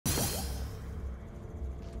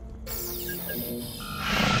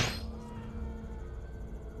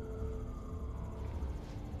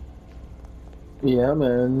Yeah,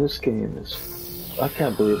 man, this game is... I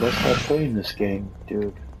can't believe I stopped playing this game,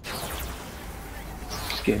 dude.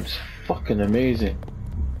 This game's fucking amazing.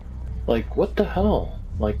 Like, what the hell?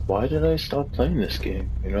 Like, why did I stop playing this game,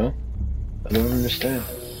 you know? I don't understand.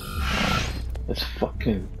 It's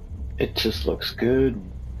fucking... It just looks good.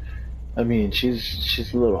 I mean,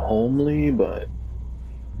 she's a little homely, but...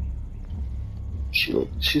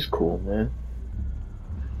 She's cool, man.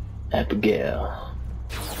 Abigail.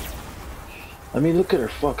 I mean, look at her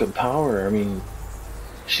fucking power. I mean,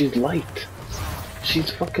 she's light. She's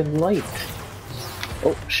fucking light.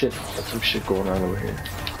 Oh shit, got some shit going on over here.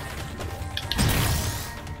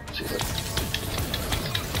 Let's see that.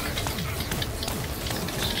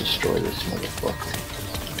 Let's destroy this motherfucker.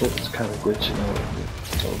 Oh, it's kind of glitching out a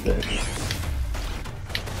little bit.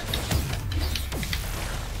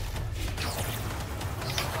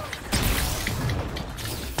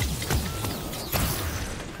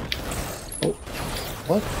 Oh,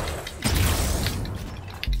 what?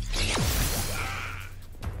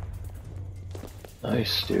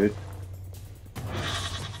 Nice, dude.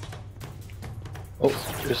 Oh,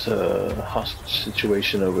 there's a hostage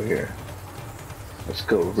situation over here. Let's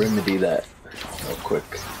go remedy that real quick.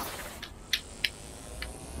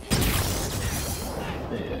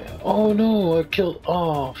 Yeah. Oh no, I killed...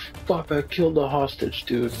 Oh, fuck, I killed the hostage,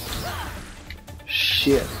 dude.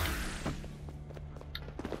 Shit.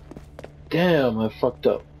 Damn, I fucked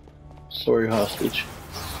up. Sorry, hostage.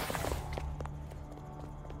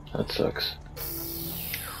 That sucks.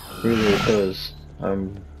 Really, it does.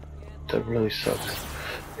 That really sucks.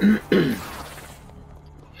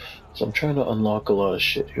 So I'm trying to unlock a lot of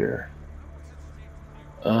shit here.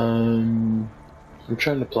 I'm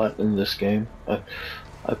trying to platinum this game. I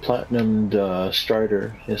platinumed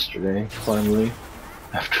Strider yesterday, finally,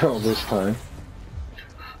 after all this time.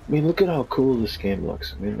 I mean, look at how cool this game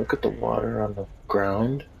looks. I mean, look at the water on the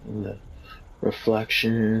ground and the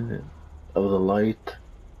reflection of the light.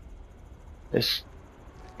 This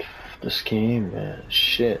game, man,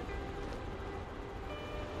 shit.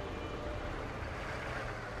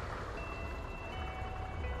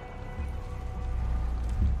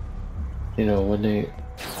 You know, when they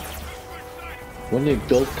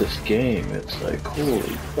built this game, it's like, holy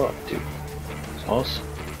fuck, dude. It's awesome.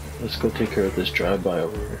 Let's go take care of this drive-by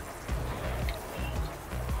over here.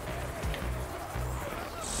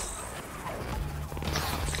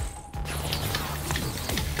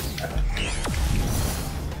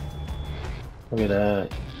 Look at that.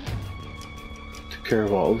 Took care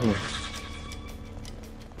of all of them.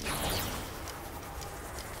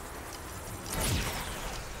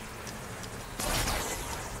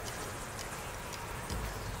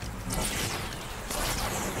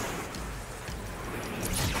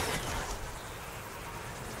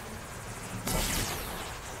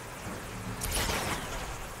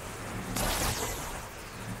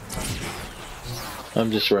 I'm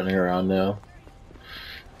just running around now.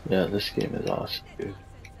 Yeah, this game is awesome, dude.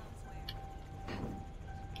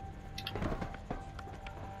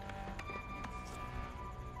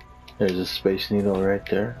 There's a space needle right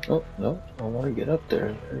there. Oh, no, I want to get up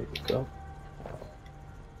there. There you go.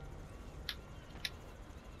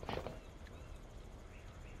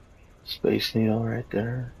 Space needle right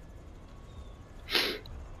there.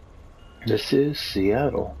 This is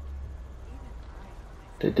Seattle.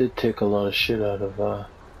 They did take a lot of shit out of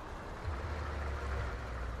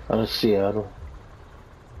Seattle.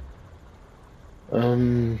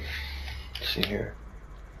 Let's see here.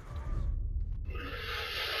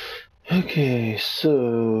 Okay,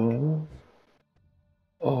 so...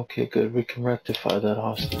 Okay, good, we can rectify that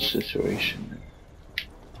hostage situation.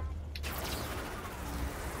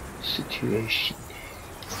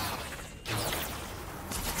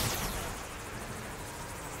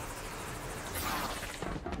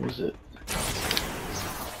 Is it?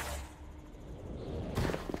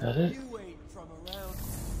 That it? You ain't from around,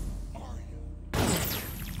 are you?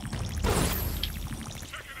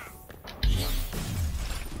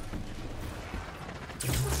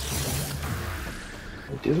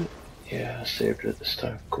 I do it? Yeah, I saved it this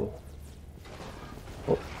time. Cool.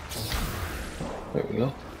 Oh. There we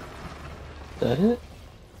go. Is that it?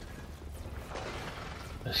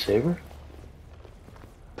 A saber?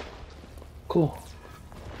 Cool.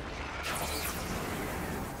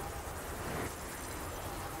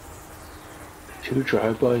 Two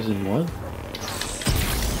drive-bys in one?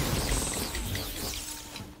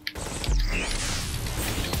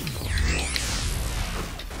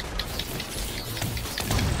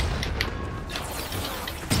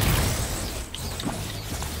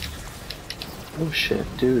 Oh shit,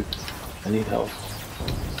 dude. I need help.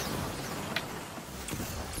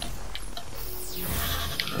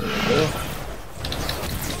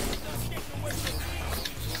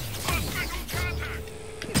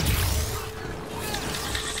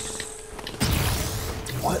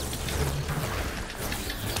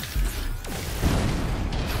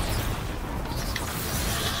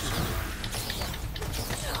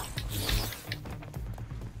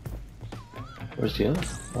 Where's the other?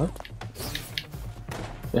 What?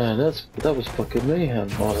 Yeah, that was fucking mayhem.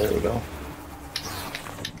 Oh, there we go.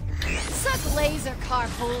 Suck laser,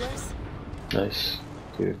 carpoolers. Nice,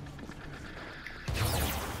 dude.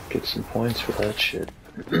 Get some points for that shit.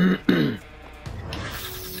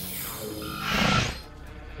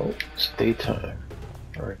 Oh, it's daytime.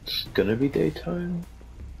 Or it's gonna be daytime?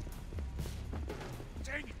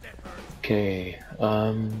 Dang it, that hurt. Okay,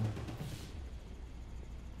 hang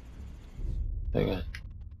on.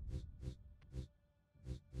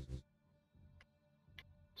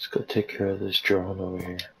 Let's go take care of this drone over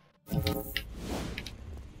here.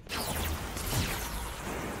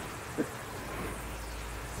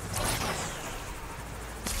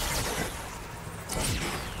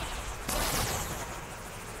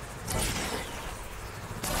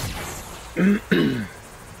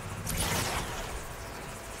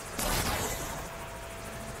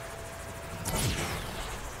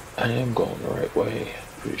 I am going the right way,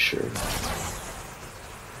 pretty sure.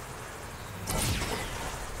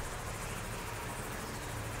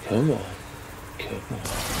 Come on. Come on.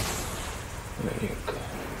 There you go.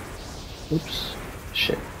 Oops.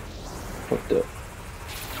 Shit. Fucked up.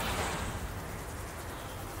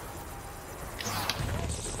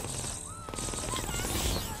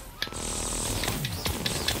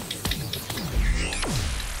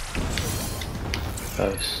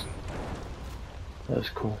 Nice. That's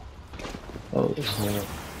cool. Oh, there's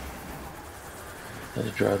a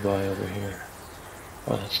drive-by over here.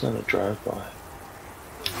 Oh, that's not a drive-by.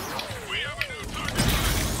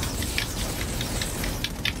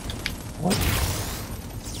 What?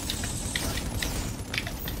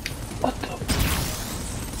 What the?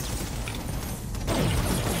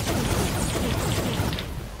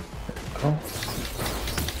 There we go.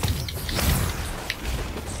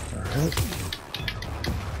 Alright.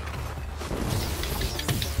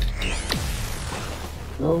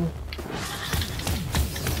 No.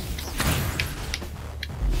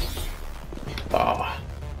 Ah.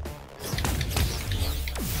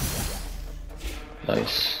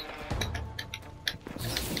 Nice.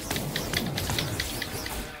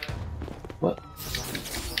 What?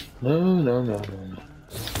 No, no, no, no, no.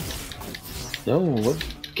 No, what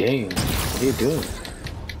game? What are you doing?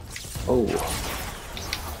 Oh.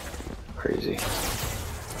 Crazy.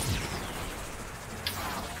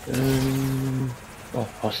 Oh,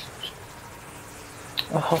 hostage.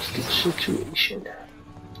 A hostage situation.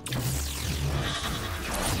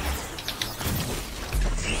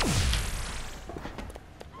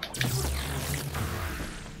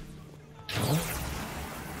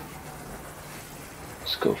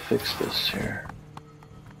 Let's go fix this here.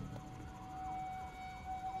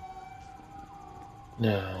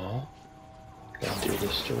 No. Gotta do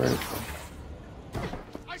this the right way.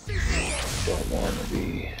 I see someone. Don't want to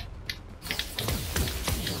be.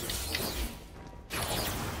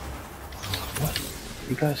 What?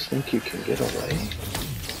 You guys think you can get away?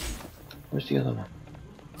 Where's the other one?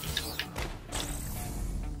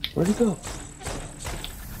 Where'd he go?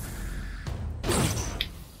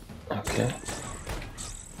 Okay.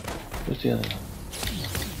 Where's the other one?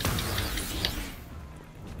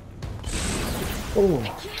 Oh,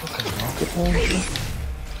 fucking rocket launcher.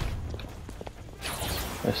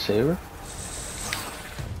 A saber?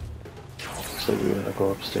 So we're gonna go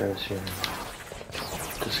upstairs here and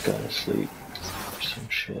this guy asleep or some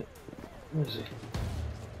shit. Where is he?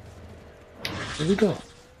 Where'd he go?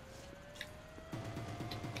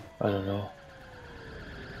 I don't know.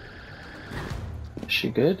 Is she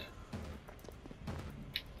good?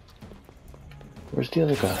 Where's the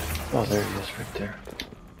other guy? Oh, there he is, right there.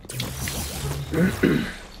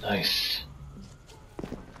 Nice.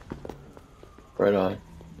 Right on.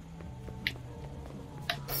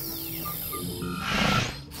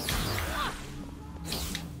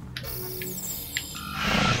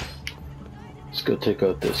 Let's go take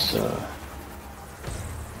out this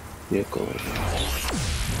vehicle over here.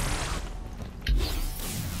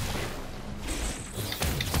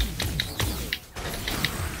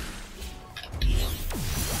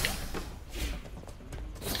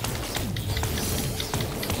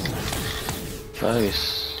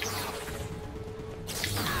 Nice.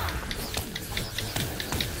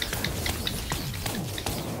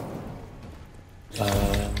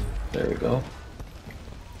 There we go.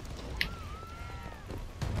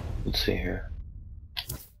 Let's see here.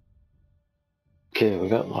 Okay, we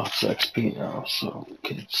got lots of XP now, so we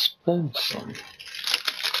can spend some.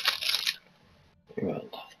 Here, let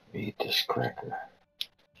me eat this cracker.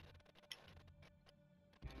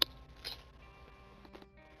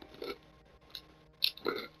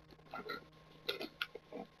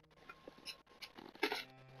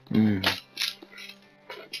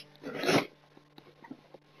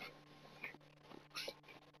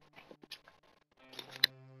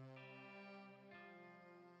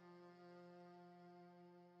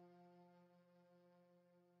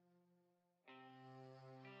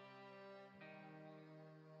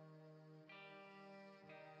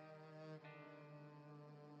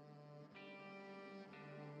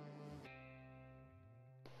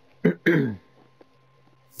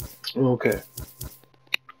 Okay.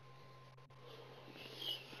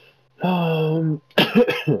 And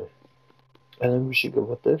then we should go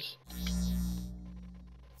with this.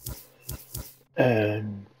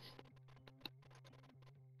 And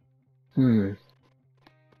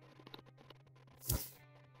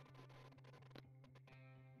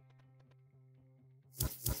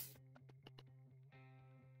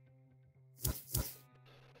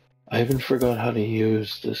I even forgot how to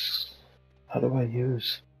use this. How do I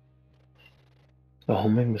use the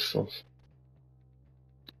homing missiles?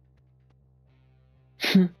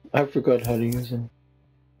 I forgot how to use them.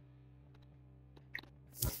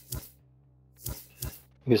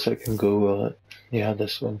 I guess I can Google it. Yeah,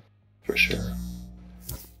 this one for sure.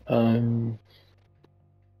 I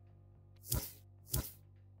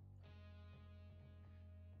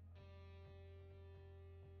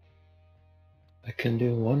can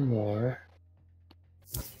do one more.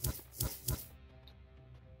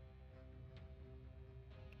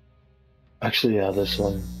 Actually, yeah, this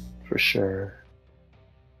one for sure.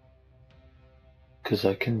 Because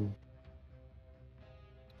I can...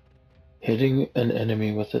 Hitting an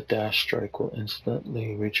enemy with a dash strike will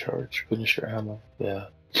instantly recharge finisher ammo. Yeah.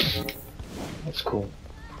 That's cool.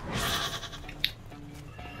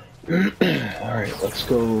 Alright, let's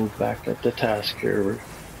go back at the task here. We're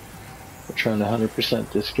trying to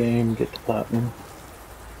 100% this game, get the platinum.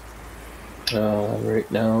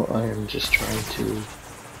 Right now I am just trying to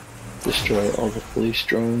destroy all the police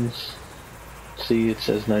drones. See, it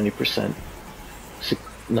says 90%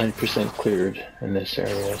 cleared in this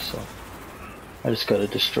area, so I just gotta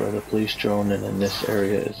destroy the police drone, and then this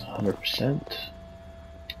area is 100%.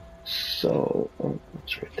 So, oh,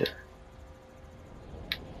 it's right there.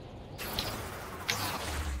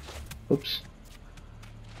 Oops.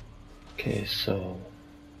 Okay, so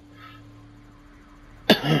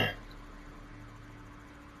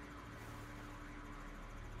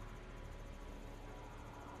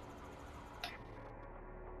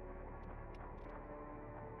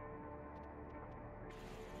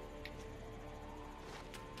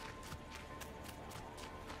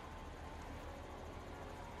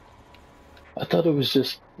I thought it was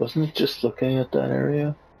just, wasn't it just looking at that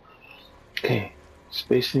area? Okay,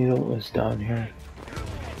 Space Needle is down here.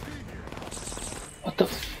 What the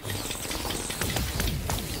f—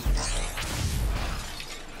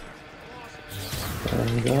 There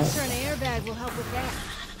we go. Sure, an airbag will help with that.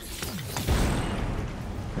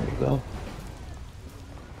 There you go.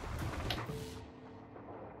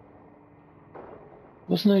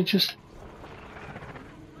 Wasn't I just...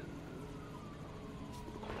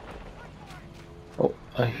 Oh,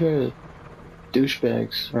 I hear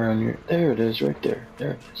douchebags around here. There it is, right there.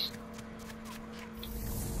 There it is.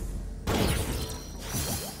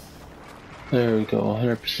 There we go,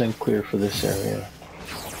 100% clear for this area.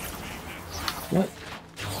 What?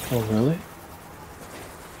 Oh, really?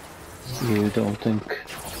 You don't think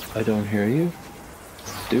I don't hear you?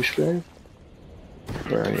 Douchebag?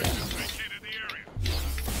 Where are you?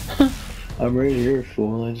 I'm right here,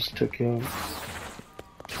 fool. I just took you out.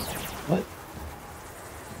 What?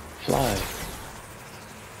 Fly.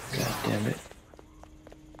 God damn it.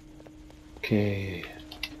 Okay.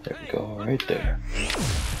 There we go, right there.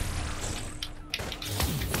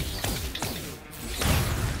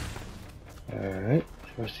 Alright,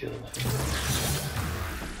 where's the other one?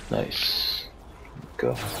 Nice.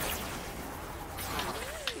 Go.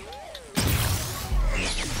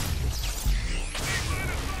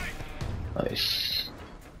 Nice.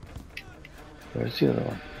 Where's the other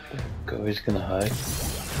one? There we go, he's gonna hide.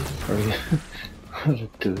 Or he... What a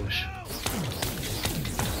douche.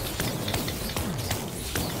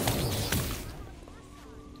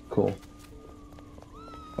 Cool.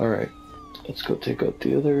 Alright, let's go take out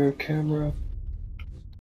the other camera.